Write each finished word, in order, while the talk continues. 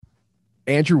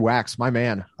Andrew Wax, my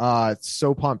man.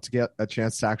 So pumped to get a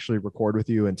chance to actually record with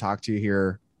you and talk to you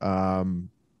here.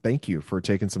 Thank you for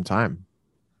taking some time.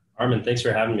 Armin, thanks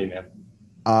for having me, man.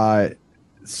 Uh,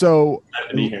 so, Glad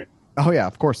to be here. oh yeah,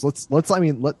 of course. Let's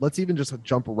even just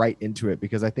jump right into it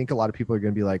because I think a lot of people are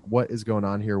going to be like, "What is going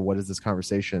on here? What is this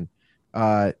conversation?"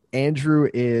 Andrew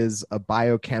is a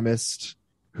biochemist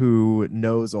who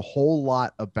knows a whole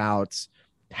lot about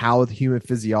how the human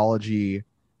physiology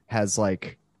has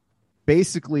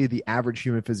basically the average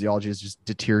human physiology has just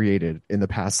deteriorated in the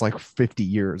past 50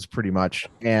 years pretty much.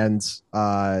 And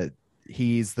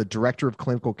he's the director of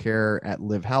clinical care at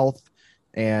Live Health,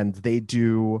 and they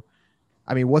do,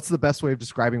 I mean, what's the best way of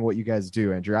describing what you guys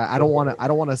do, Andrew? I don't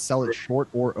want to sell it short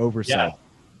or oversell. Yeah,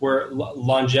 we're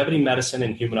longevity medicine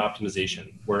and human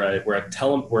optimization. We're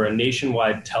a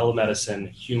nationwide telemedicine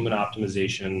human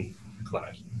optimization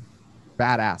clinic.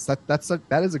 Badass.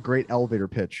 That is a great elevator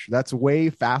pitch. That's way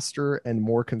faster and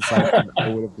more concise than I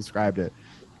would have described it.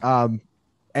 um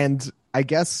and I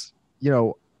guess,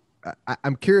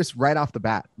 I'm curious right off the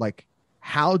bat, like,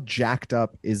 how jacked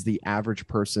up is the average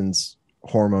person's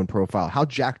hormone profile? How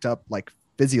jacked up, like,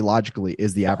 physiologically,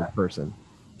 is the average person?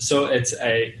 So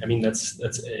I mean, that's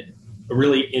a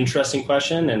really interesting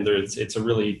question, and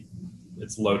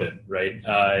it's loaded,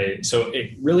 right? So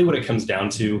it really what it comes down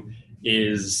to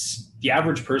is the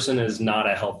average person is not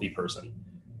a healthy person.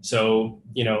 So,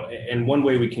 and one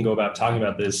way we can go about talking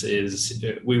about this is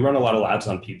we run a lot of labs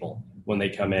on people when they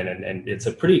come in, and it's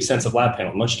a pretty extensive lab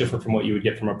panel, much different from what you would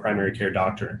get from a primary care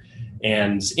doctor.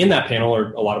 And in that panel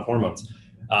are a lot of hormones.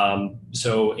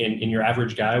 So in your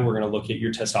average guy, we're going to look at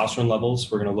your testosterone levels.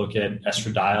 We're going to look at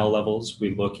estradiol levels.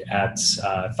 We look at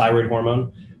thyroid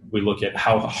hormone. We look at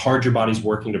how hard your body's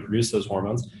working to produce those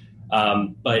hormones.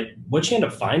 But what you end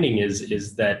up finding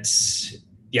is that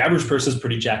the average person is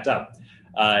pretty jacked up.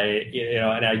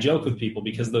 And I joke with people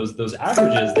because those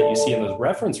averages that you see in those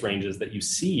reference ranges that you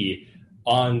see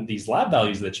on these lab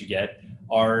values that you get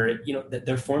are, that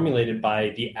they're formulated by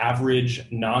the average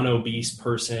non-obese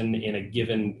person in a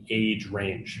given age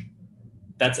range.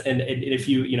 And if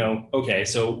okay,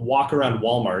 so walk around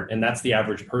Walmart and that's the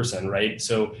average person, right?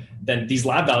 So then these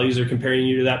lab values are comparing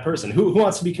you to that person. Who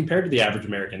wants to be compared to the average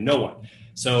American? No one.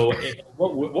 So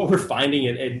what we're finding,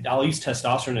 and I'll use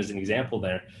testosterone as an example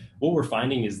there. What we're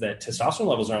finding is that testosterone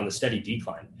levels are on the steady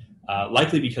decline,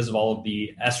 likely because of all of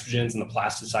the estrogens and the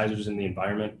plasticizers in the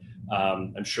environment.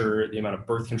 I'm sure the amount of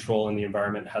birth control in the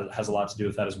environment has a lot to do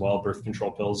with that as well. Birth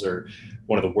control pills are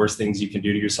one of the worst things you can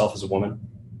do to yourself as a woman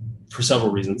for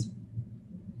several reasons.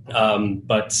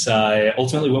 But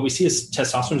ultimately, what we see is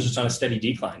testosterone is just on a steady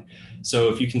decline. So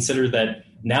if you consider that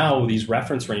now these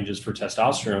reference ranges for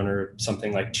testosterone are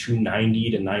something like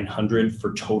 290 to 900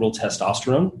 for total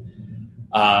testosterone,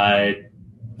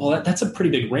 well, that's a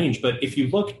pretty big range. But if you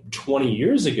look 20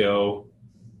 years ago,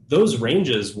 those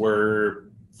ranges were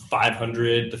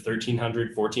 500 to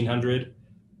 1300, 1400.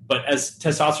 But as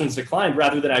testosterone's declined,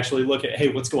 rather than actually look at, hey,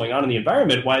 what's going on in the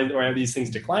environment? Why are these things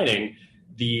declining?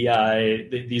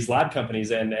 These lab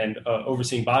companies and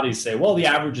overseeing bodies say, well, the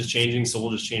average is changing, so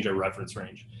we'll just change our reference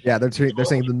range. Yeah, they're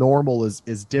saying the normal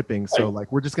is dipping, so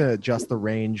like we're just going to adjust the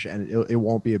range and it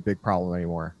won't be a big problem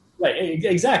anymore. Right,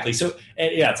 exactly. So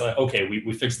yeah, it's like, okay,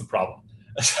 we fixed the problem.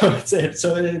 That's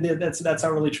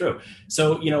not really true.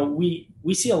 So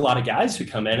we see a lot of guys who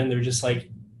come in and they're just like,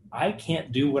 I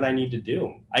can't do what I need to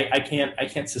do. I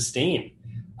can't sustain.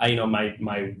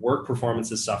 My work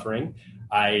performance is suffering.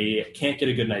 I can't get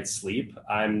a good night's sleep.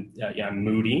 I'm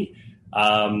moody.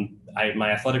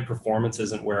 My athletic performance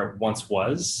isn't where it once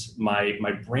was.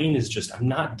 My brain is just, I'm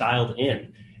not dialed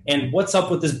in. And what's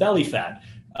up with this belly fat?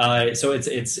 So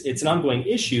it's an ongoing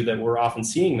issue that we're often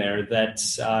seeing there.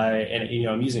 And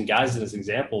I'm using guys as an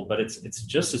example, but it's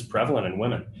just as prevalent in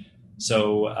women.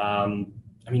 So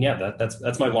I mean, yeah,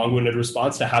 that's my long-winded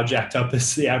response to how jacked up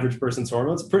is the average person's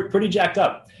hormones. Pretty jacked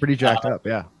up. Pretty jacked up,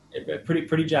 yeah.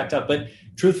 Pretty jacked up. But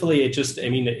truthfully, I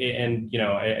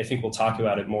think we'll talk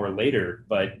about it more later.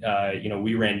 But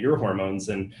we ran your hormones,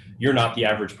 and you're not the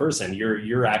average person.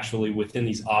 You're actually within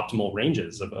these optimal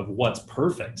ranges of what's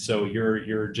perfect. So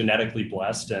you're genetically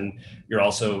blessed, and you're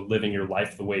also living your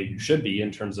life the way you should be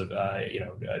in terms of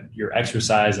your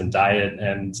exercise and diet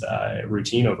and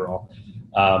routine overall.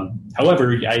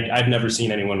 However, I've never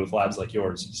seen anyone with labs like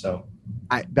yours. So.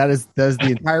 That is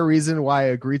the entire reason why I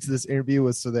agreed to this interview,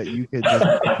 was so that you could just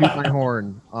shoot my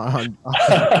horn on.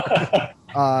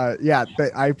 Yeah,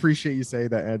 I appreciate you saying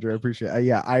that, Andrew. I appreciate it.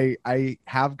 Yeah, I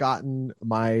have gotten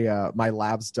my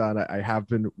labs done. I have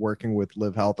been working with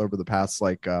Live Health over the past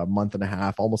month and a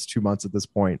half, almost 2 months at this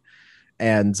point.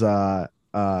 And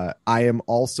I am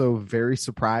also very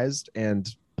surprised and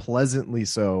pleasantly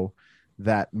so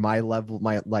that my level,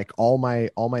 my like all my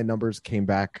numbers came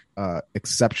back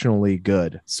exceptionally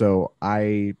good. So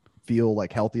I feel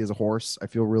like healthy as a horse. I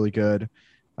feel really good.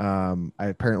 I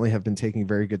apparently have been taking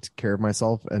very good care of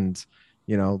myself, and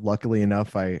luckily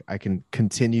enough, I can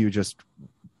continue just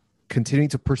continuing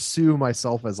to pursue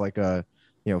myself as like a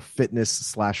fitness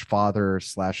slash father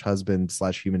slash husband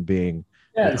slash human being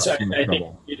Yeah, and without so too much I think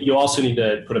trouble. you also need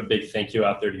to put a big thank you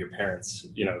out there to your parents.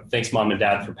 Thanks, mom and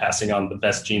dad, for passing on the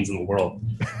best genes in the world.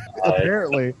 Uh,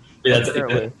 Apparently, that's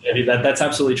apparently. I mean, that's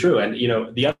absolutely true. And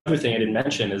the other thing I didn't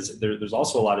mention is there's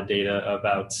also a lot of data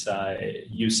about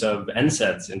use of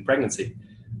NSAIDs in pregnancy,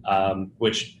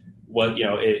 which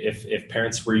if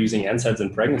parents were using NSAIDs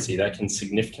in pregnancy, that can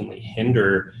significantly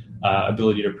hinder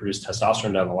ability to produce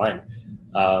testosterone down the line.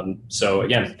 So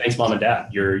again, thanks, mom and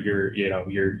dad. Your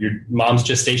mom's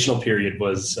gestational period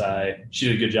was she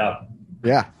did a good job.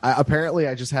 Yeah, apparently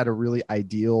I just had a really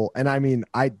ideal, and I mean,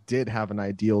 I did have an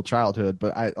ideal childhood,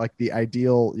 but I like the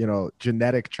ideal,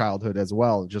 genetic childhood as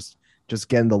well. Just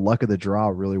getting the luck of the draw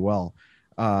really well.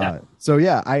 Yeah. So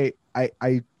yeah, I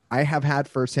have had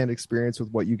firsthand experience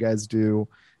with what you guys do,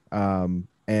 and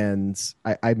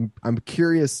I'm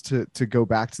curious to go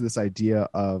back to this idea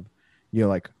of,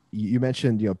 like you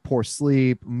mentioned, poor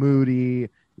sleep, moody,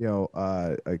 you're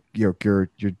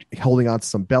holding on to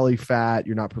some belly fat,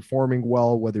 you're not performing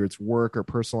well, whether it's work or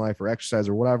personal life or exercise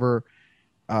or whatever.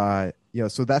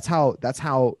 So that's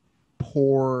how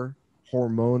poor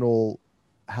hormonal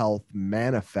health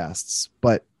manifests.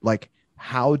 But like,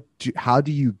 how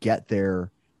do you get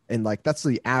there? And like, that's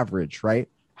the average, right?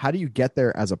 How do you get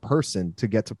there as a person to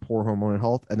get to poor hormonal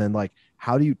health? And then like,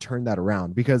 how do you turn that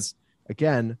around? Because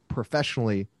again,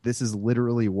 professionally, this is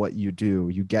literally what you do.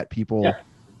 You get people Yeah.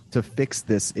 to fix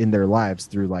this in their lives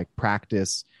through like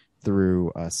practice,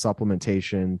 through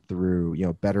supplementation, through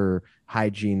better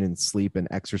hygiene and sleep and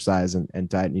exercise and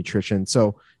diet and nutrition.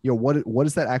 So what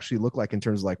does that actually look like in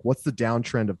terms of like what's the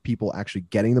downtrend of people actually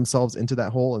getting themselves into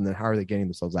that hole, and then how are they getting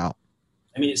themselves out?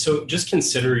 I mean, so just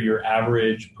consider your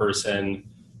average person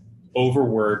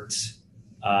overworked,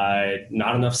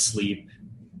 not enough sleep,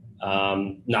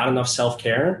 not enough self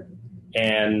care,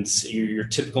 and your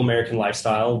typical American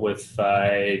lifestyle with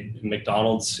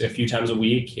McDonald's a few times a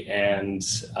week, and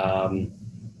uh,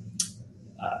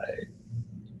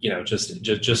 just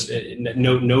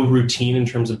no routine in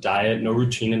terms of diet, no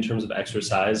routine in terms of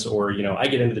exercise, or I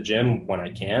get into the gym when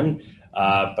I can,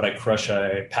 but I crush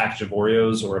a package of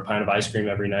Oreos or a pint of ice cream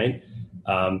every night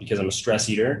because I'm a stress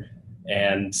eater,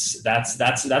 and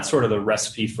that's sort of the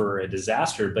recipe for a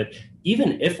disaster. But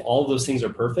even if all of those things are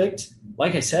perfect,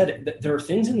 like I said, there are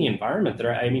things in the environment that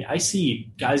are. I mean, I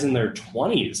see guys in their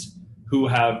 20s who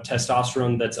have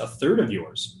testosterone that's a third of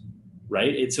yours,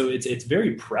 right? It's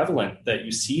very prevalent that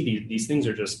you see these things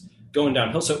are just going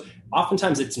downhill. So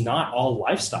oftentimes it's not all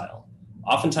lifestyle.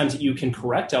 Oftentimes you can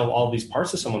correct out all these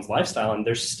parts of someone's lifestyle, and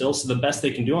they're still, so the best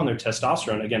they can do on their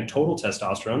testosterone, again, total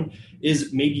testosterone,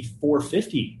 is maybe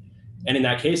 450. And in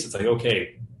that case, it's like,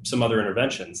 okay, some other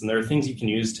interventions. And there are things you can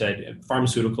use to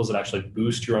pharmaceuticals that actually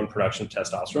boost your own production of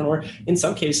testosterone, or in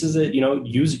some cases that,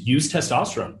 use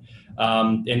testosterone.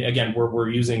 And again, we're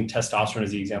using testosterone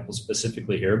as the example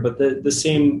specifically here, but the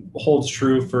same holds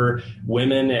true for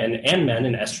women and men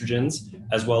and estrogens,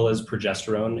 as well as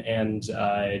progesterone and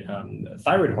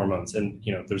thyroid hormones. And,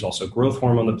 there's also growth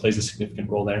hormone that plays a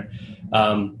significant role there.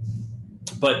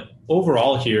 But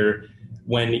overall here,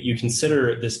 when you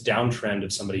consider this downtrend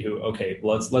of somebody who, okay,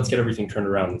 let's get everything turned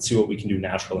around and see what we can do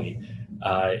naturally.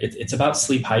 It's about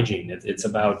sleep hygiene. It's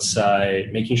about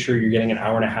making sure you're getting an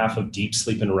hour and a half of deep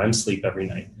sleep and REM sleep every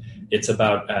night. It's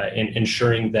about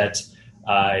ensuring that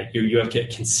you have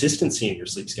consistency in your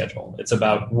sleep schedule. It's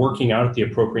about working out at the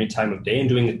appropriate time of day and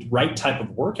doing the right type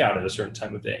of workout at a certain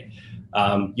time of day.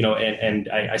 And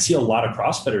I see a lot of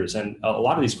CrossFitters, and a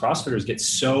lot of these CrossFitters get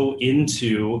so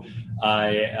into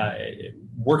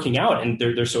working out, and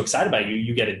they're so excited about it.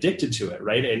 You get addicted to it,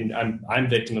 right? And I'm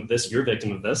victim of this. You're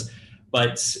victim of this.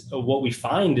 But what we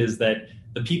find is that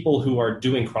the people who are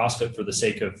doing CrossFit for the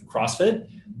sake of CrossFit,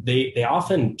 they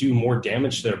often do more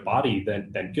damage to their body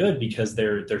than good, because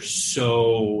they're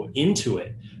so into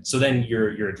it. So then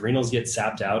your adrenals get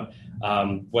sapped out.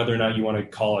 Whether or not you want to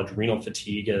call adrenal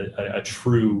fatigue a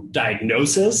true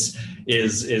diagnosis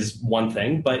is one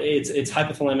thing, but it's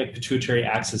hypothalamic pituitary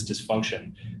axis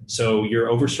dysfunction. So you're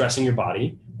overstressing your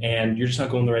body, and you're just not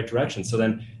going the right direction. So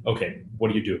then, okay,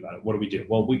 what do you do about it? What do we do?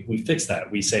 Well, we fix that.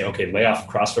 We say, okay, lay off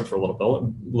CrossFit for a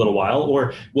little while.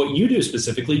 Or what you do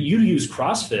specifically, you use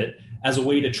CrossFit as a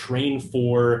way to train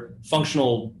for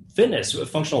functional fitness,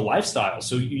 functional lifestyle.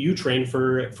 So you train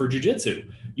for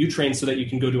jujitsu. You train so that you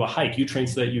can go do a hike. You train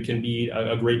so that you can be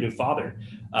a great new father.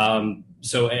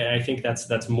 So and I think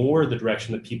that's more the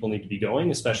direction that people need to be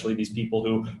going, especially these people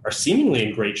who are seemingly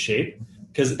in great shape,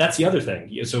 because that's the other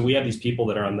thing. So we have these people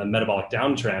that are on the metabolic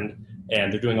downtrend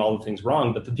and they're doing all the things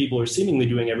wrong, but the people who are seemingly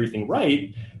doing everything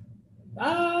right,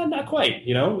 not quite,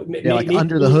 Yeah, like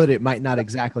under the hood, it might not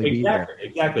exactly be there.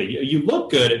 Exactly. You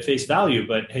look good at face value,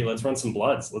 but hey, let's run some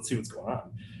bloods. Let's see what's going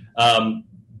on.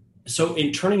 So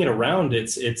in turning it around,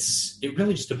 it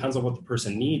really just depends on what the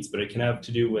person needs, but it can have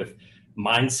to do with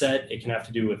mindset. It can have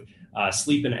to do with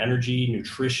sleep and energy,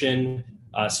 nutrition,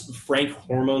 frank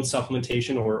hormone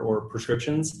supplementation or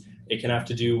prescriptions. It can have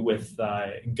to do with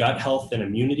gut health and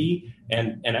immunity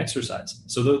and exercise.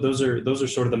 So those are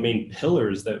sort of the main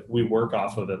pillars that we work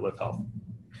off of at Live Health.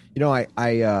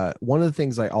 I one of the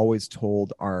things I always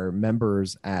told our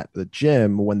members at the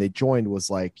gym when they joined was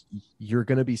like, you're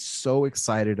going to be so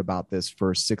excited about this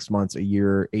for 6 months, a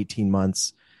year, 18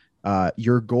 months.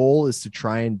 Your goal is to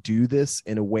try and do this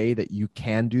in a way that you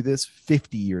can do this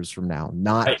 50 years from now,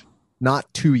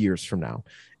 not 2 years from now.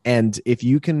 And if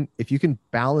you can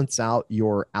balance out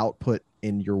your output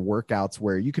in your workouts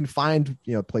where you can find,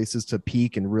 places to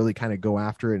peak and really kind of go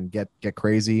after it and get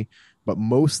crazy, but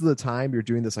most of the time you're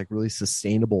doing this like really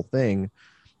sustainable thing,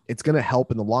 it's going to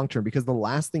help in the long term, because the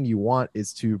last thing you want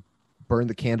is to burn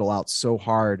the candle out so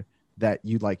hard that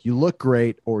you look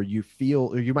great, or you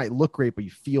might look great, but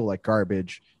you feel like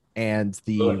garbage. And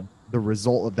the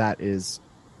result of that is,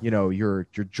 your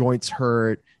joints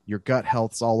hurt, your gut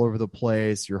health's all over the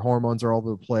place, your hormones are all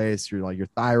over the place, your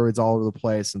thyroid's all over the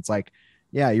place. And it's like,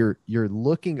 yeah, you're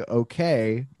looking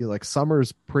okay. You're like,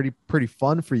 summer's pretty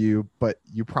fun for you, but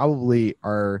you probably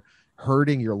are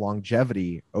hurting your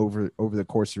longevity over the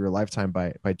course of your lifetime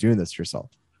by doing this to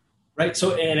yourself. Right.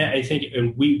 So, and I think,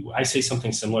 I say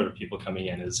something similar to people coming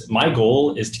in is, my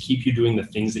goal is to keep you doing the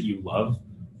things that you love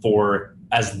for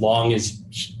as long as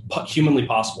humanly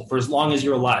possible, for as long as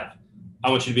you're alive. I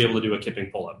want you to be able to do a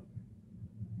kipping pull-up.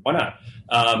 Why not?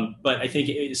 But I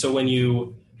think, so when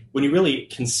you really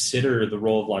consider the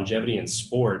role of longevity in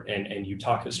sport, and you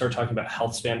start talking about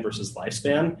health span versus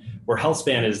lifespan, where health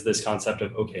span is this concept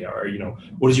of, okay,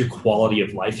 what is your quality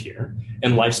of life here?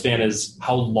 And lifespan is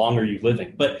how long are you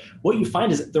living? But what you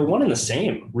find is they're one and the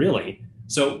same, really.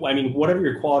 So, I mean, whatever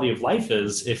your quality of life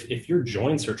is, if your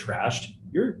joints are trashed,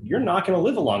 you're not going to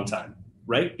live a long time,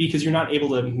 right? Because you're not able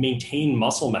to maintain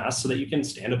muscle mass so that you can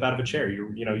stand up out of a chair. You're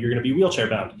going to be wheelchair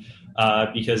bound.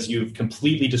 Because you've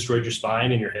completely destroyed your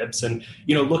spine and your hips. And,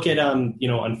 look at,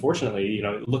 unfortunately,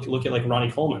 look at like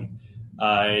Ronnie Coleman,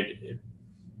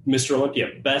 Mr.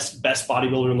 Olympia, best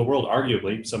bodybuilder in the world,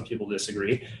 arguably. Some people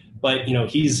disagree, but,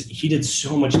 he did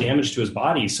so much damage to his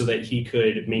body so that he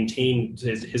could maintain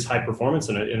his high performance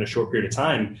in a short period of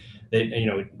time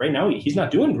that, right now he's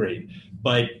not doing great,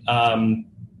 but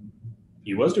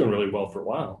he was doing really well for a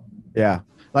while. Yeah.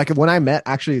 Like when I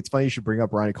actually, it's funny you should bring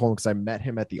up Ronnie Coleman, because I met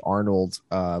him at the Arnold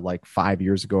like 5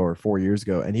 years ago or 4 years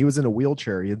ago, and he was in a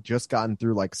wheelchair. He had just gotten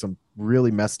through like some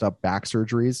really messed up back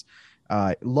surgeries.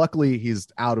 Luckily, he's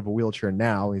out of a wheelchair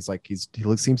now. He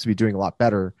seems to be doing a lot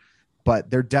better.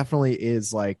 But there definitely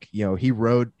is like, he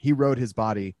rode his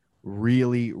body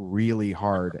really, really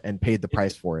hard and paid the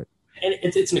price for it. And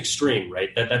it's an extreme, right?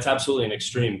 That's absolutely an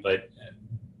extreme. But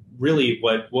really,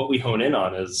 what we hone in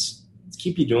on is,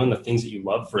 keep you doing the things that you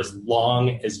love for as long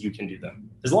as you can do them.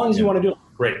 As long as you want to do it,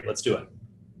 great, let's do it.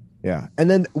 Yeah. And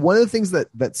then one of the things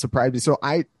that surprised me, so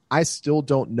I still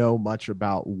don't know much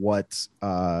about what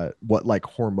like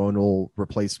hormonal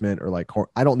replacement or like,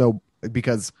 I don't know,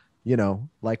 because,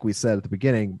 like we said at the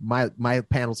beginning, my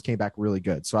panels came back really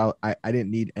good. So I didn't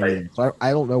need anything. So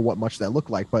I don't know what much that looked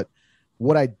like, but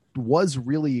what I was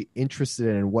really interested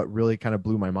in and what really kind of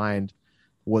blew my mind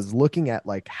was looking at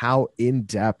like how in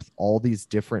depth all these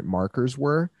different markers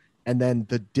were, and then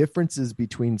the differences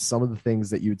between some of the things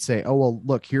that you'd say, oh, well,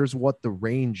 look, here's what the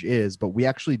range is, but we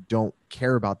actually don't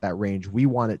care about that range. We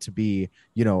want it to be,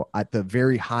 at the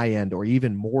very high end, or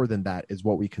even more than that is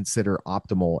what we consider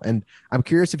optimal. And I'm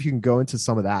curious if you can go into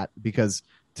some of that, because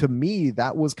to me,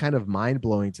 that was kind of mind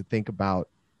blowing to think about.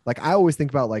 Like, I always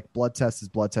think about like blood test is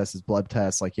blood test is blood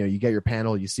test. Like, you get your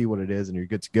panel, you see what it is, and you're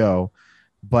good to go.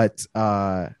 But,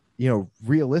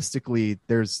 realistically,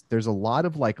 there's a lot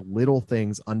of like little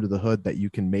things under the hood that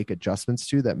you can make adjustments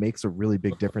to that makes a really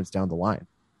big difference down the line.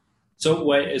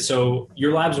 So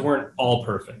your labs weren't all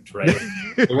perfect, right?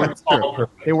 They weren't all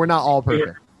perfect. They were not all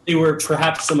perfect. They were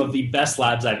perhaps some of the best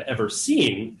labs I've ever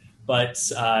seen, but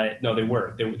no, they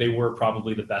were. They were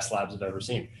probably the best labs I've ever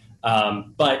seen.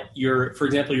 But for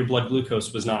example, your blood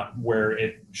glucose was not where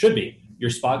it should be. Your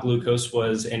spot glucose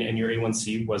was, and your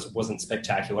A1C wasn't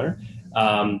spectacular.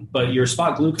 But your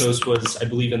spot glucose was, I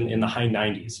believe, in the high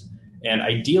 90s. And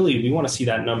ideally, we want to see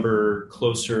that number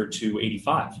closer to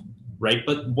 85, right?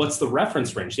 But what's the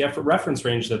reference range? The reference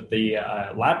range that the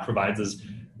lab provides is,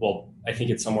 well, I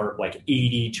think it's somewhere like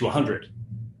 80 to 100.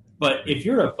 But if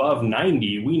you're above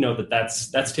 90, we know that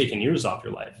that's taken years off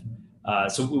your life.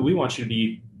 So we want you to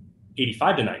be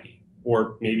 85 to 90,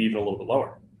 or maybe even a little bit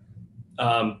lower.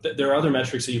 There are other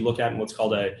metrics that you look at in what's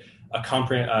called a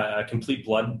complete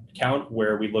blood count,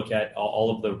 where we look at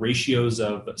all of the ratios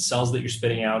of cells that you're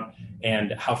spitting out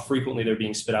and how frequently they're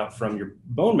being spit out from your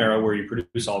bone marrow, where you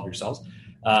produce all of your cells.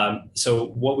 So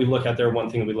what we look at there, one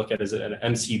thing that we look at is an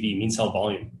MCV, mean cell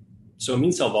volume. So a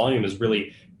mean cell volume is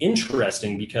really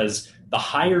interesting because the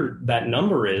higher that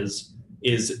number is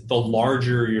the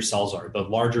larger your cells are, the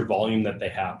larger volume that they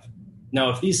have. Now,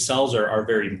 if these cells are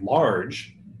very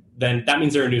large, then that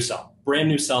means they're a new cell. Brand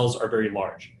new cells are very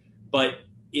large. But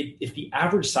if the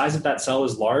average size of that cell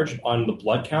is large on the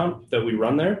blood count that we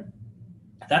run there,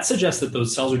 that suggests that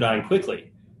those cells are dying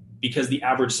quickly because the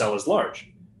average cell is large.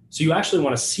 So you actually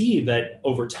want to see that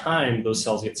over time, those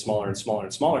cells get smaller and smaller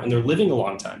and smaller, and they're living a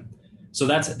long time. So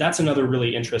that's another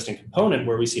really interesting component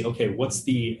where we see, okay, what's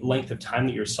the length of time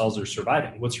that your cells are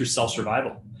surviving? What's your cell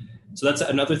survival? So that's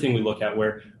another thing we look at,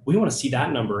 where we want to see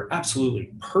that number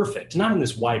absolutely perfect, not in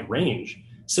this wide range,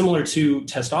 similar to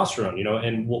testosterone,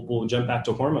 and we'll jump back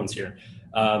to hormones here.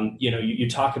 You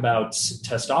talk about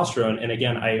testosterone, and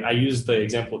again, I use the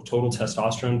example of total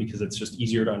testosterone because it's just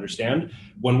easier to understand.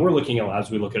 When we're looking at labs,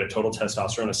 we look at a total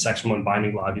testosterone, a sex hormone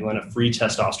binding globulin, a free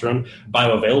testosterone,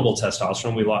 bioavailable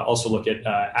testosterone. We also look at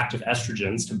active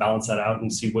estrogens to balance that out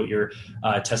and see what your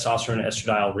testosterone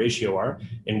estradiol ratio are.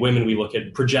 In women, we look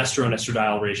at progesterone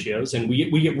estradiol ratios, and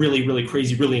we get really, really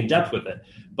crazy, really in depth with it.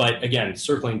 But again,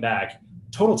 circling back,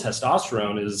 total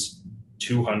testosterone is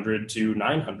 200 to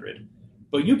 900.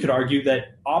 But you could argue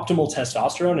that optimal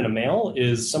testosterone in a male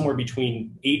is somewhere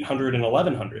between 800 and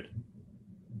 1100.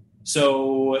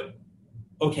 So,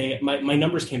 okay, my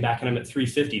numbers came back and I'm at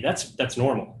 350. That's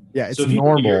normal. Yeah, it's so if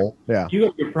normal. You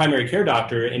go to your primary care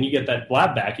doctor and you get that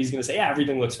lab back, he's going to say, yeah,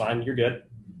 everything looks fine. You're good.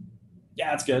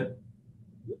 Yeah, it's good.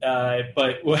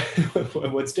 But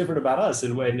what's different about us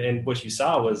and what you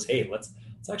saw was, hey, let's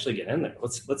actually get in there.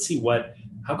 Let's see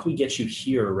how can we get you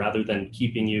here rather than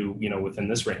keeping you, within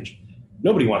this range.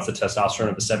 Nobody wants the testosterone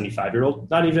of a 75-year-old.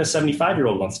 Not even a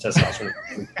 75-year-old wants testosterone.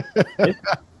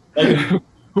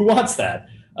 Who wants that?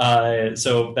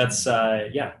 So that's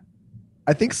yeah.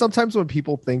 I think sometimes when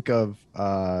people think of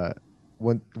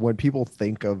when people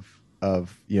think of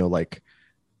like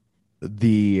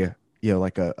the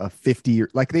like a 50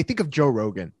 like they think of Joe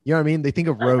Rogan. You know what I mean? They think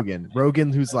of Rogan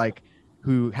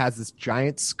who has this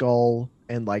giant skull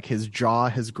and like his jaw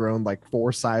has grown like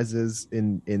 4 sizes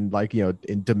in like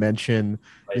in dimension.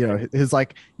 His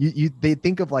like they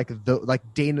think of like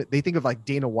Dana. They think of like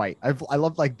Dana White. I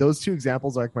love like those two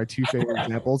examples are like my two favorite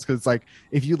examples, because like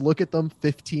if you look at them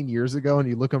 15 years ago and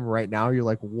you look at them right now, you're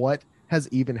like, what has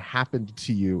even happened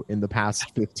to you in the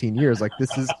past 15 years? Like,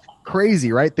 this is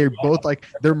crazy, right? They're both like,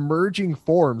 they're merging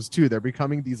forms too. They're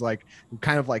becoming these like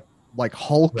kind of like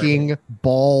hulking,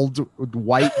 bald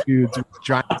white dudes with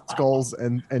giant skulls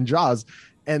and jaws.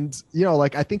 And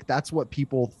like I think that's what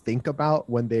people think about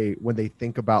when they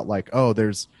think about like, oh,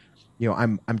 there's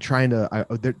I'm trying to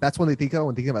that's when they think of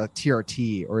when thinking about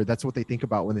TRT, or that's what they think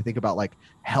about when they think about like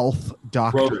health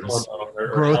doctors,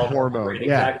 growth hormone.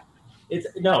 Yeah.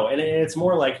 It's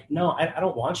more like, no, I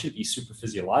don't want you to be super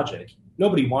physiologic.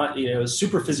 Nobody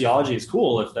super physiology is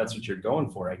cool if that's what you're going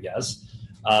for, I guess.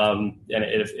 And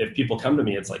if people come to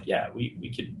me, it's like, yeah,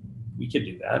 we could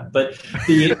do that. But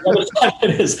the other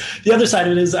side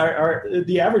of it is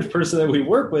the average person that we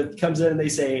work with comes in and they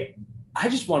say, I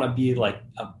just want to be like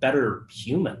a better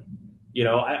human.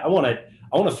 I want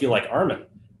to feel like Armin,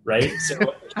 right?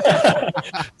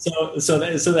 So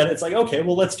that it's like, okay,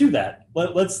 well, let's do that.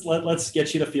 Let's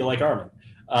get you to feel like Armin.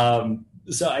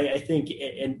 So I think,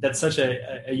 and that's such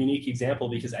a unique example,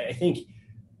 because I think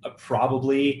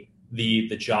probably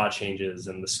the jaw changes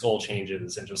and the skull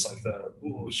changes and just like the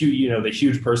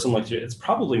huge person, like it's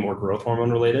probably more growth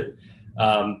hormone related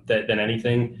than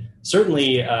anything.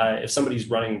 Certainly, if somebody's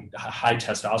running high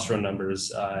testosterone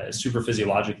numbers super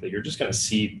physiologically, you're just going to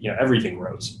see everything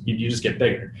grows. You just get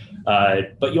bigger,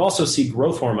 but you also see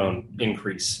growth hormone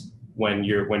increase when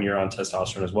you're on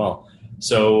testosterone as well.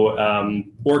 So,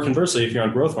 or conversely, if you're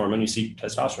on growth hormone, you see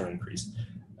testosterone increase.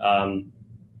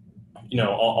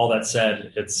 All that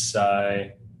said, it's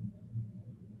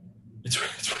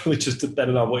it's really just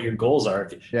dependent on what your goals are.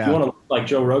 If Yeah. you want to look like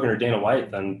Joe Rogan or Dana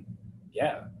White, then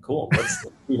yeah, cool. Let's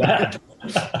do that.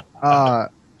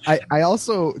 I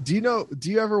also do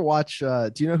you ever watch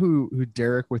do you know who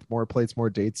Derek with More Plates More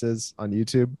Dates is on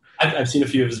YouTube? I've seen a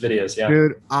few of his videos. Yeah,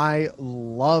 Dude, I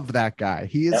love that guy.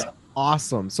 He is yeah.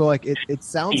 awesome. So like it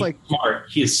sounds He's like smart.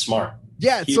 He is smart.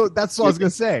 yeah, so that's what I was gonna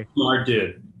say. Smart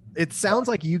dude. It sounds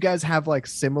like you guys have like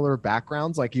similar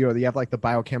backgrounds. Like you have like the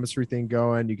biochemistry thing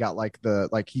going. You got like the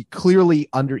like he clearly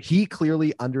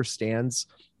understands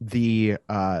the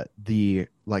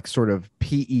like sort of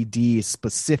PED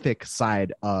specific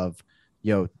side of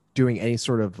doing any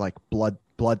sort of like blood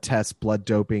test, blood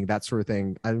doping, that sort of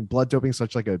thing. I mean, blood doping is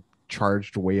such like a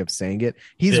charged way of saying it.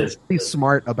 He's really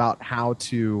smart about how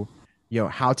to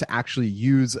actually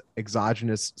use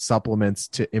exogenous supplements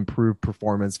to improve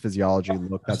performance, physiology,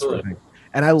 look, that sort of thing.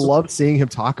 And I love seeing him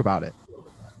talk about it.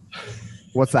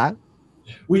 What's that?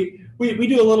 We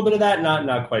do a little bit of that,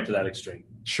 not quite to that extreme.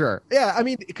 Sure. Yeah. I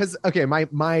mean, because okay,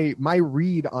 my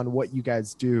read on what you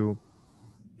guys do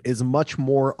is much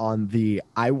more on the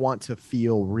I want to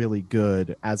feel really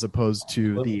good as opposed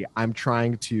to the I'm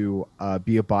trying to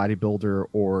be a bodybuilder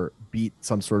or beat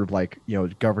some sort of like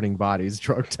governing bodies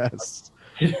drug test.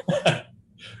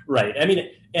 Right. I mean,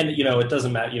 and it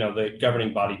doesn't matter. The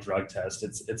governing body drug test.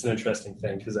 It's an interesting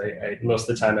thing because I most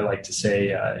of the time I like to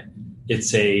say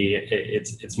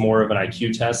it's more of an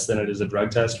IQ test than it is a drug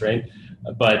test, right?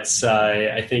 But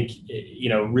I think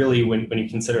really when you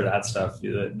consider that stuff,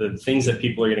 the things that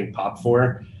people are getting popped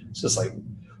for, it's just like,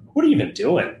 what are you even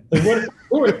doing? Like,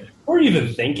 what are you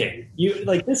even thinking? You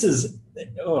like this is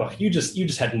you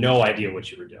just had no idea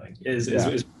what you were doing. Is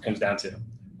what it comes down to.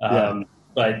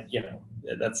 But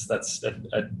that's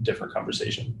a different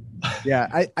conversation.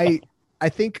 Yeah, I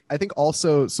think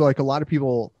also, so like a lot of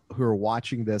people who are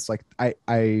watching this, like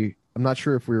I'm not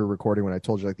sure if we were recording when I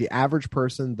told you, like the average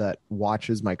person that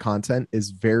watches my content is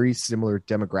very similar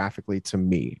demographically to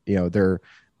me. They're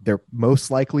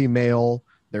most likely male.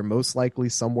 They're most likely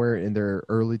somewhere in their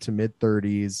early to mid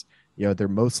 30s. They're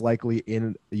most likely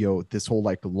in this whole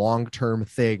like long-term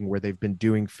thing where they've been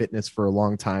doing fitness for a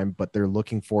long time, but they're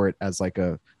looking for it as like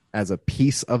as a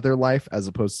piece of their life as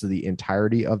opposed to the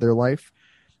entirety of their life.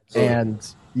 And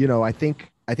I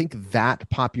think that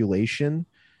population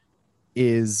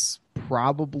is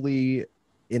probably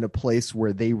in a place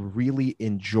where they really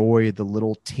enjoy the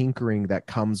little tinkering that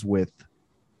comes with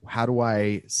how do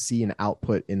I see an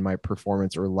output in my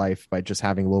performance or life by just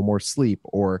having a little more sleep,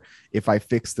 or if I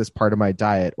fix this part of my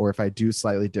diet, or if I do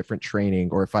slightly different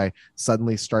training, or if I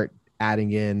suddenly start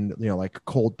adding in like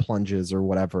cold plunges or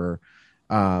whatever,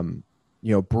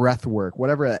 breath work,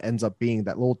 whatever it ends up being,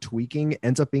 that little tweaking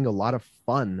ends up being a lot of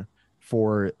fun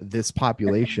for this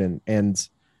population. And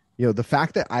the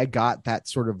fact that I got that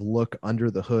sort of look under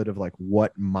the hood of like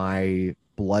what my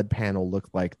blood panel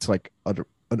looked like to like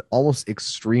an almost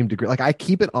extreme degree. Like I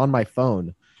keep it on my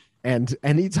phone, and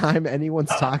anytime anyone's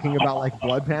talking about like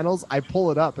blood panels, I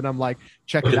pull it up and I'm like,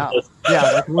 check it out.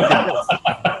 Yeah, like look at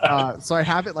this. So I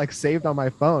have it like saved on my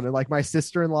phone, and like my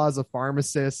sister-in-law is a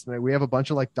pharmacist, and we have a bunch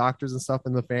of like doctors and stuff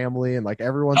in the family, and like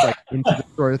everyone's like into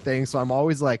this sort of thing. So I'm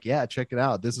always like, yeah, check it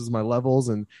out. This is my levels,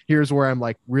 and here's where I'm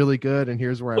like really good, and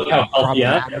here's where I'm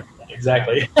problematic.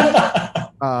 Exactly.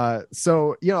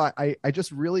 So I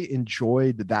just really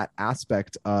enjoyed that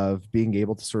aspect of being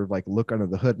able to sort of like look under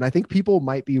the hood. And I think people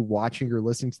might be watching or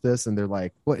listening to this and they're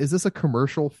like, well, is this a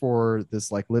commercial for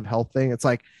this like Live Health thing? It's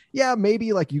like, yeah,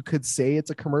 maybe like you could say it's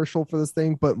a commercial for this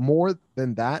thing, but more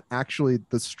than that, actually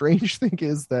the strange thing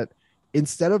is that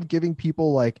instead of giving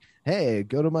people like, hey,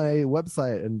 go to my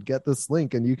website and get this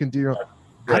link and you can do your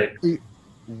own,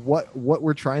 what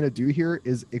we're trying to do here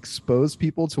is expose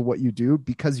people to what you do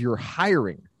because you're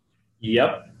hiring.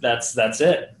 Yep, that's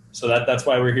it. So that's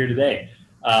why we're here today.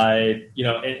 And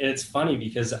it's funny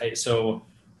because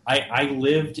I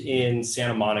lived in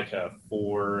Santa Monica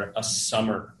for a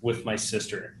summer with my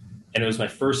sister, and it was my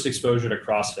first exposure to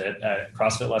CrossFit at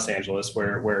CrossFit Los Angeles,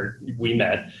 where we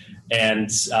met. And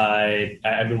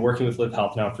I've been working with Live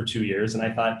Health now for 2 years, and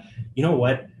I thought, you know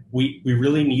what? We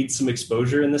really need some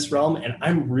exposure in this realm, and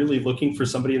I'm really looking for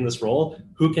somebody in this role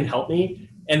who can help me.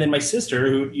 And then my sister,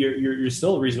 who you're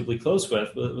still reasonably close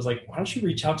with, was like, "Why don't you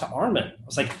reach out to Armin?" I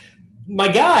was like, "My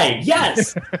guy,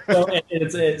 yes." But I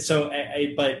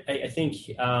think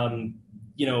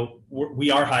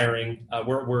we are hiring.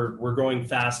 We're growing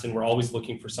fast, and we're always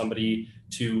looking for somebody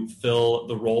to fill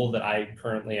the role that I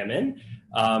currently am in.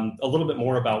 A little bit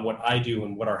more about what I do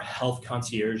and what our health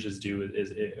concierges do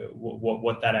is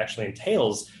what that actually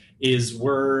entails is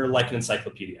we're like an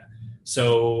encyclopedia.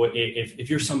 So if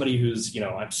you're somebody who's,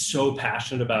 I'm so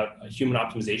passionate about human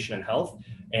optimization and health,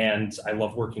 and I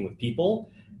love working with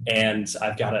people, and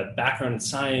I've got a background in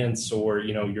science, or,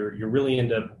 you're really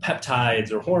into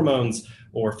peptides or hormones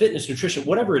or fitness, nutrition,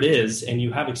 whatever it is, and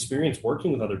you have experience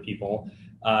working with other people,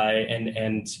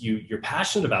 and you're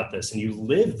passionate about this and you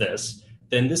live this,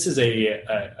 then this is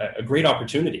a great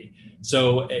opportunity.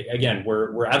 So again,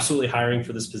 we're absolutely hiring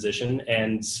for this position,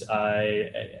 and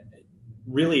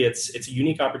really it's a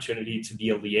unique opportunity to be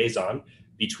a liaison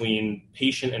between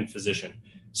patient and physician.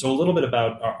 So a little bit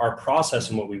about our process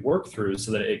and what we work through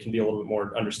so that it can be a little bit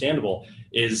more understandable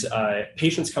is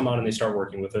patients come on and they start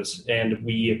working with us, and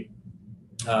we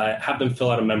have them fill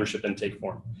out a membership intake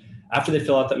form. After they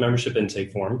fill out that membership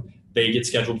intake form, they get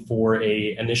scheduled for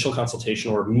a initial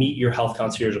consultation or meet your health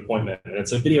concierge appointment. And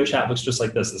it's a video chat, looks just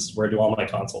like this. This is where I do all my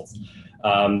consults,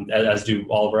 as do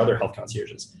all of our other health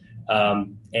concierges.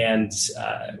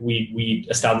 We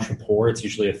establish rapport. It's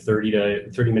usually a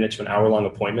 30 minute to an hour long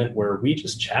appointment where we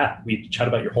just chat. We chat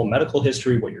about your whole medical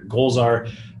history, what your goals are.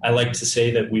 I like to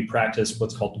say that we practice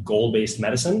what's called goal-based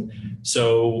medicine.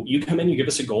 So you come in, you give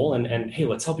us a goal, and hey,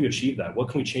 let's help you achieve that. What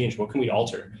can we change? What can we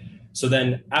alter? So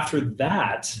then after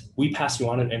that, we pass you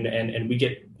on and we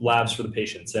get labs for the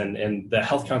patients, and the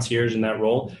health concierge in that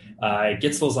role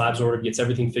gets those labs ordered, gets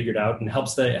everything figured out, and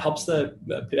helps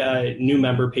the new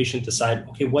member patient decide,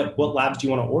 okay, what labs do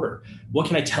you want to order? What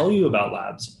can I tell you about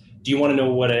labs? Do you want to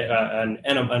know what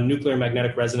a nuclear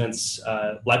magnetic resonance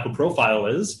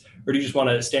lipoprofile is, or do you just want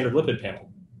a standard lipid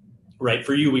panel? Right.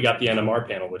 For you, we got the NMR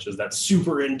panel, which is that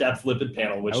super in-depth lipid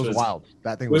panel, which was wild.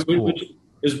 That thing was cool. Which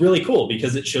is really cool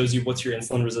because it shows you what's your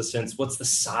insulin resistance, what's the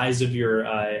size of your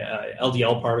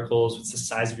LDL particles, what's the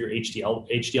size of your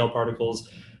HDL particles.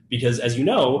 Because as you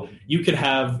know, you could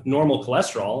have normal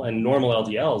cholesterol and normal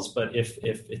LDLs, but if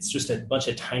it's just a bunch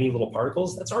of tiny little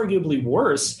particles, that's arguably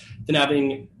worse than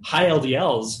having high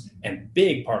LDLs and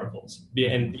big particles.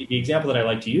 And the example that I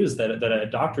like to use that a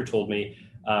doctor told me,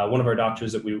 one of our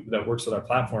doctors that works with our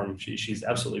platform, she's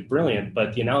absolutely brilliant,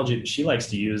 but the analogy that she likes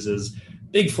to use is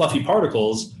big fluffy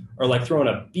particles are like throwing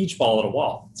a beach ball at a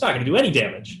wall. It's not going to do any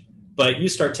damage, but you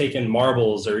start taking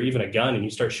marbles or even a gun and you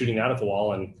start shooting out at the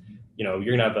wall, and you're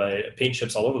going to have paint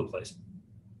chips all over the place.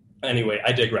 Anyway,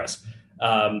 I digress.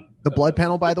 The blood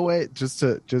panel, by the way,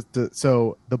 so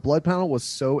the blood panel was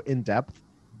so in depth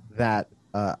that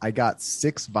I got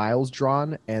 6 vials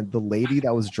drawn, and the lady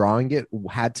that was drawing it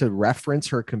had to reference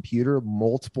her computer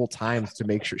multiple times to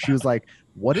make sure. She was like,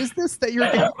 what is this that you're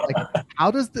getting? Like,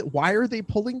 why are they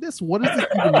pulling this? What is this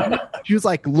even mean? She was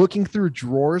like looking through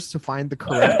drawers to find the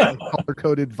correct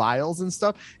color-coded vials and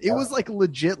stuff. It was like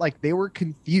legit, like they were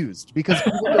confused because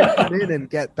people don't come in and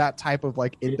get that type of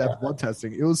like in-depth blood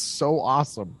testing. It was so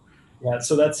awesome. Yeah,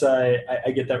 so that's I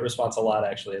get that response a lot.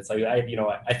 Actually, it's like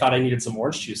I thought I needed some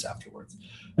orange juice afterwards.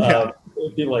 Yeah.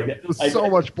 People like it was so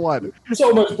much blood.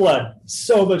 So much blood.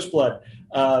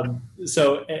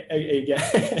 So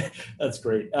again, that's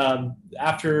great.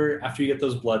 After you get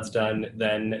those bloods done,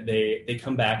 then they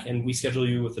come back and we schedule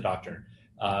you with the doctor.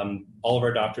 All of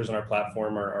our doctors on our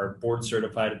platform are board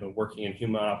certified, have been working in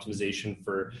human optimization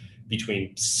for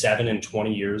between 7 and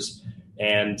 20 years.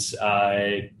 And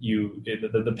the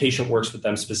patient works with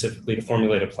them specifically to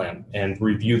formulate a plan and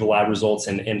review the lab results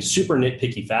in super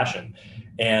nitpicky fashion.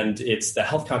 And it's the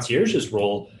health concierge's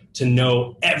role to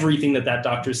know everything that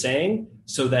doctor is saying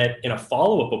so that in a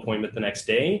follow-up appointment the next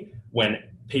day, when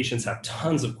patients have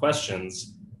tons of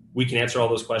questions, we can answer all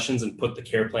those questions and put the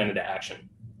care plan into action.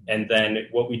 And then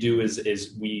what we do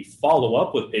is we follow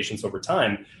up with patients over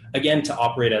time, again, to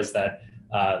operate as that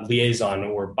liaison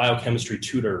or biochemistry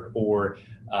tutor or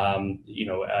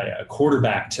a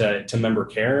quarterback to member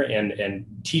care and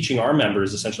teaching our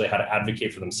members essentially how to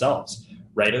advocate for themselves,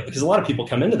 right? Because a lot of people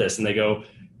come into this and they go,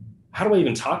 how do I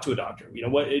even talk to a doctor?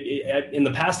 In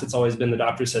the past, it's always been the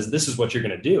doctor says, this is what you're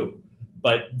going to do.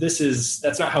 But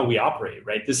that's not how we operate,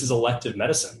 right? This is elective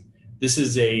medicine. This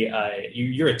is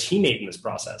you're a teammate in this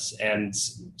process. And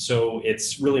so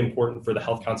it's really important for the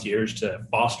health concierge to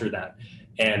foster that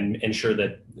and ensure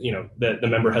that, the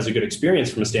member has a good experience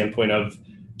from a standpoint of,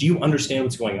 do you understand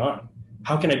what's going on?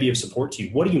 How can I be of support to you?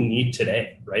 What do you need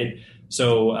today? Right.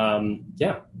 So,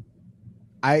 yeah.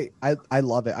 I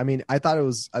love it. I mean, I thought it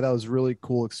was really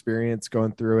cool experience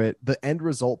going through it. The end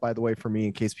result, by the way, for me,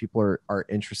 in case people are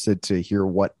interested to hear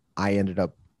what I ended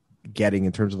up getting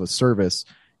in terms of a service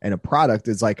and a product,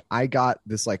 is like, I got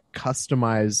this like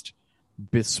customized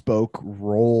bespoke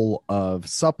roll of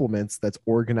supplements that's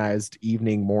organized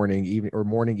evening, morning,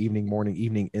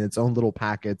 evening in its own little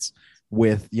packets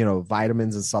with,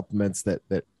 vitamins and supplements that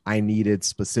I needed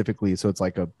specifically. So it's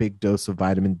like a big dose of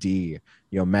vitamin D,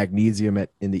 magnesium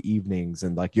in the evenings,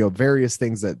 and like, various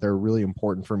things that they're really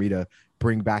important for me to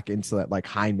bring back into that like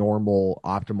high normal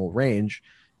optimal range.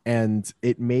 And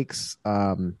it makes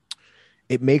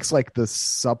like the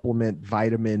supplement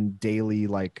vitamin daily,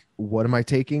 like what am I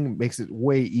taking, makes it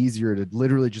way easier to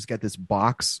literally just get this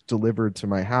box delivered to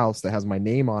my house that has my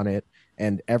name on it,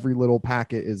 and every little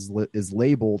packet is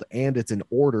labeled and it's in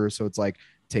order. So it's like,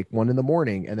 take one in the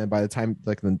morning, and then by the time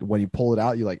like when you pull it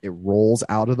out, you like, it rolls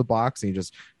out of the box and you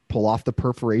just pull off the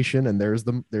perforation, and there's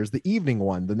the evening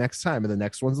one the next time, and the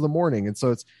next one's in the morning. And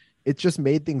so it's just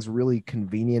made things really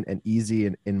convenient and easy.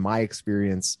 And in my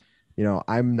experience,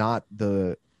 I'm not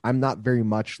very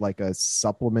much like a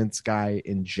supplements guy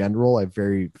in general. I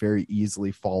very, very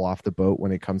easily fall off the boat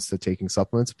when it comes to taking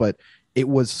supplements, but it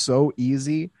was so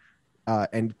easy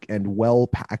and well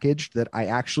packaged that I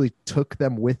actually took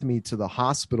them with me to the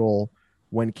hospital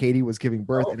when Katie was giving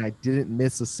birth, and I didn't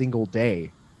miss a single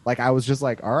day. Like, I was just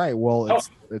like, all right, well,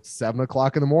 it's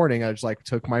 7:00 in the morning. I just like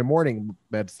took my morning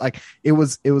meds. Like, it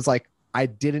was like, I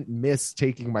didn't miss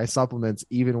taking my supplements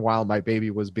even while my baby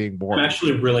was being born. I'm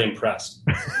actually really impressed.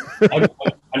 I'm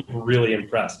really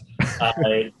impressed.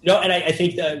 And I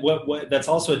think that what that's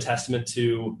also a testament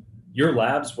to your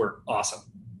labs were awesome.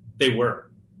 They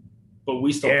were, but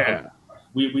we still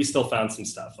we still found some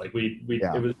stuff. Like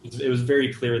it was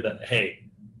very clear that, hey,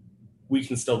 we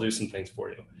can still do some things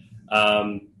for you.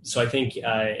 So I think,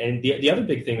 and the other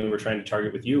big thing that we're trying to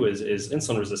target with you is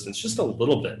insulin resistance, just a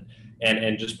little bit,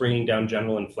 and just bringing down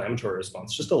general inflammatory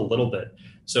response, just a little bit.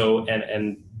 So,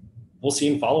 and we'll see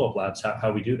in follow-up labs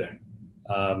how we do there.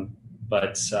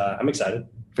 But I'm excited.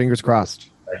 Fingers crossed.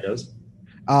 That goes.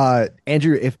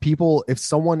 Andrew, if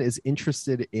someone is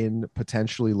interested in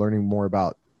potentially learning more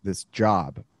about this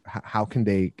job, how can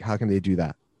they do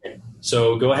that?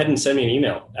 So go ahead and send me an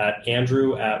email at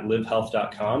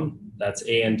andrew@livehealth.com. That's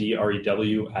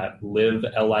ANDREW at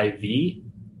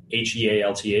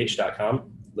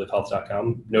livehealth.com,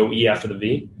 livehealth.com. No E after the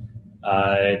V.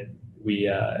 We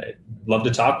love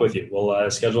to talk with you. We'll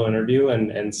schedule an interview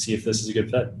and see if this is a good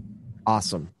fit.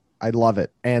 Awesome. I love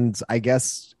it. And I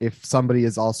guess if somebody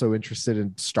is also interested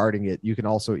in starting it, you can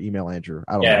also email Andrew.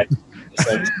 I don't know.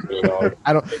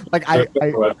 I don't like,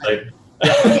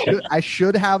 I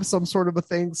should have some sort of a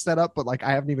thing set up, but like,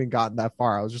 I haven't even gotten that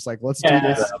far. I was just like, let's do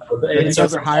this. You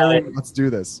guys are hiring. Let's do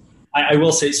this. I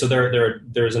will say, so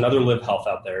there's another Live Health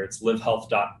out there. It's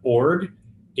livehealth.org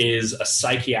is a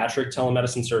psychiatric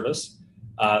telemedicine service.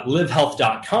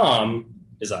 Livehealth.com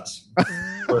is us.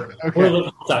 We're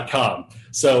livehealth.com.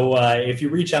 So if you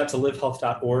reach out to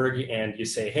livehealth.org and you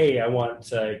say, hey, I want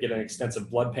to get an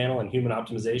extensive blood panel and human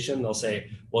optimization, they'll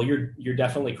say, well, you're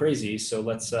definitely crazy. So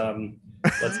let's chat.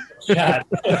 Yeah,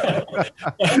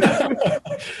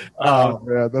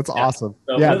 that's awesome.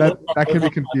 So yeah, that can be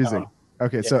confusing.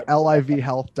 Okay, so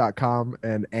livhealth.com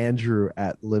and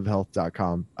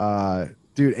andrew@livehealth.com.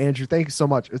 Dude, Andrew, thank you so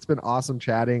much. It's been awesome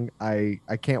chatting. I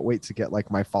can't wait to get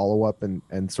like my follow-up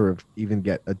and sort of even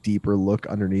get a deeper look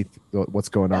underneath what's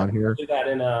going on here. We'll do that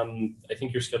in, I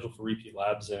think you're scheduled for repeat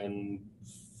labs in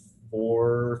 4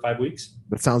 or 5 weeks.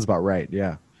 That sounds about right.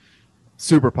 Yeah.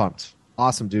 Super pumped.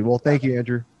 Awesome, dude. Well, thank you,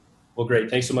 Andrew. Well, great.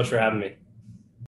 Thanks so much for having me.